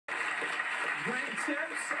tips,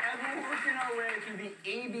 and we're working our way through the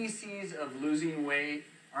ABCs of losing weight.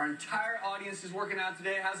 Our entire audience is working out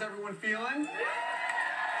today. How's everyone feeling?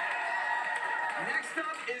 Next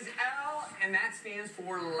up is L, and that stands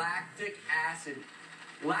for lactic acid.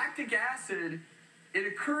 Lactic acid, it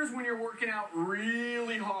occurs when you're working out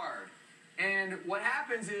really hard. And what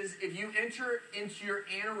happens is if you enter into your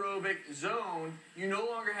anaerobic zone, you no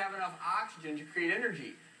longer have enough oxygen to create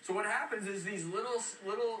energy. So what happens is these little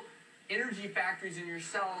energy factories in your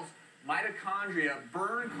cells, mitochondria,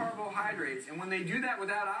 burn carbohydrates. And when they do that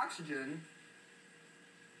without oxygen,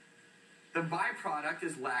 the byproduct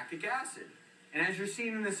is lactic acid. And as you're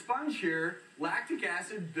seeing in the sponge here, lactic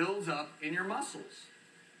acid builds up in your muscles.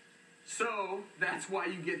 So that's why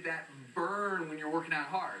you get that burn when you're working out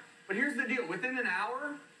hard. But here's the deal. Within an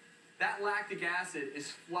hour, that lactic acid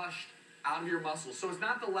is flushed out of your muscles. So it's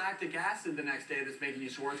not the lactic acid the next day that's making you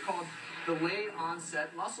sore. It's called delayed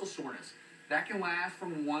onset muscle soreness. That can last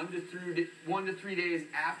from 1 to 3 days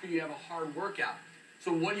after you have a hard workout.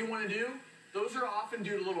 So what do you want to do? Those are often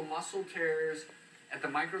due to little muscle tears at the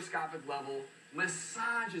microscopic level.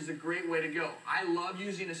 Massage is a great way to go. I love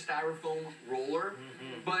using a styrofoam roller,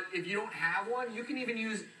 but if you don't have one, you can even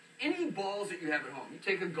use any balls that you have at home. You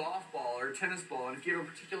take a golf ball or a tennis ball, and if you have a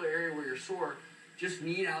particular area where you're sore, just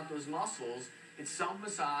knead out those muscles. It's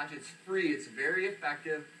self-massage, it's free, it's very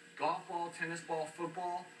effective. Golf ball, tennis ball,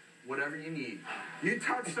 football, whatever you need. You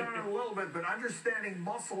touched on it a little bit, but understanding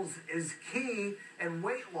muscles is key in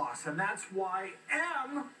weight loss, and that's why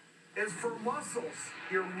M is for muscles.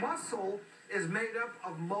 Your muscle is made up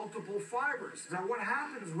of multiple fibers. Now what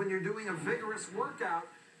happens when you're doing a vigorous workout,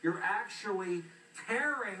 you're actually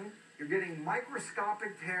tearing, you're getting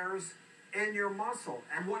microscopic tears in your muscle.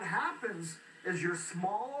 And what happens is your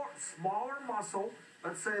smaller muscle,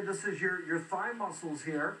 let's say this is your thigh muscles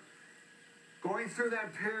here, going through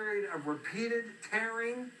that period of repeated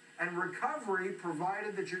tearing and recovery,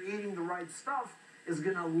 provided that you're eating the right stuff, is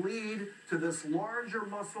going to lead to this larger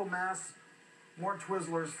muscle mass. More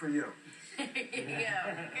Twizzlers for you. There you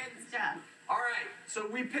go. Good stuff. All right, so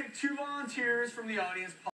we picked 2 volunteers from the audience.